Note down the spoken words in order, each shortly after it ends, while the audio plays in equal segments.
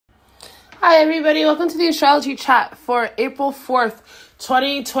Hi everybody, welcome to the astrology chat for April 4th,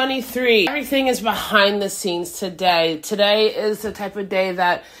 2023. Everything is behind the scenes today. Today is the type of day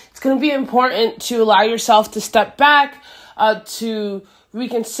that it's going to be important to allow yourself to step back, to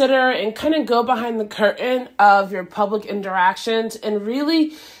reconsider and kind of go behind the curtain of your public interactions and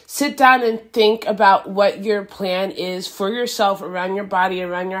really sit down and think about what your plan is for yourself, around your body,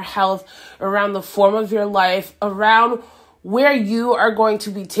 around your health, around the form of your life, around where you are going to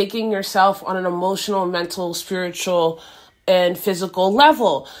be taking yourself on an emotional, mental, spiritual, and physical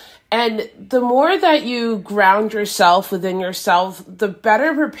level. And the more that you ground yourself within yourself, the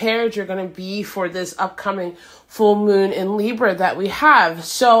better prepared you're going to be for this upcoming full moon in Libra that we have.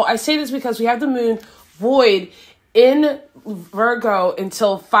 So I say this because we have the moon void in Virgo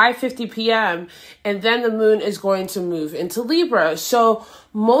until 5:50 p.m. and then the moon is going to move into Libra. So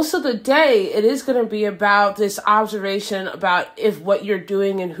most of the day, it is going to be about this observation about if what you're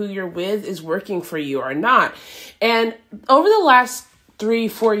doing and who you're with is working for you or not. And over the last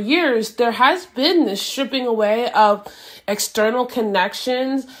 3-4 years, there has been this stripping away of external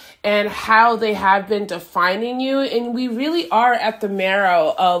connections and how they have been defining you. And we really are at the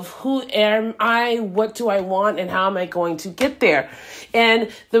marrow of who am I, what do I want, and how am I going to get there. And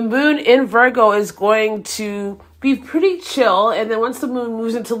the moon in Virgo is going to be pretty chill. And then once the moon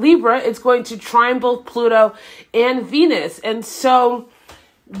moves into Libra, it's going to trine both Pluto and Venus. And so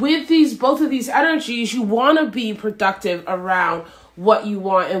with both of these energies, you want to be productive around what you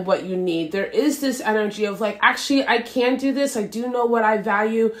want and what you need. There is this energy of like, actually, I can do this. I do know what I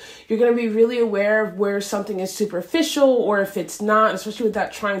value. You're going to be really aware of where something is superficial or if it's not, especially with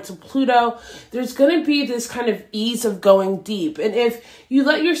that trine to Pluto. There's going to be this kind of ease of going deep. And if you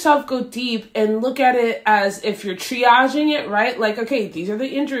let yourself go deep and look at it as if you're triaging it, right? Like, okay, these are the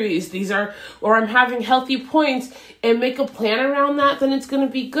injuries, or I'm having healthy points, and make a plan around that, then it's going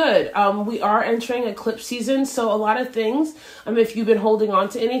to be good. We are entering eclipse season, so a lot of things, if you've been holding on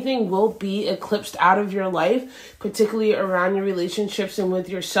to anything, will be eclipsed out of your life, particularly around your relationships and with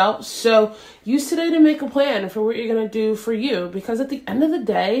yourself. So use today to make a plan for what you're going to do for you, because at the end of the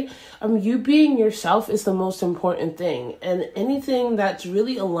day, you being yourself is the most important thing. And anything that's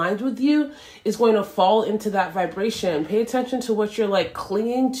really aligned with you is going to fall into that vibration. Pay attention to what you're like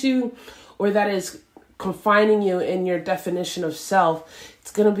clinging to, or that is confining you in your definition of self.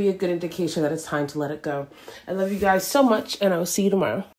 It's going to be a good indication that it's time to let it go. I love you guys so much, and I will see you tomorrow.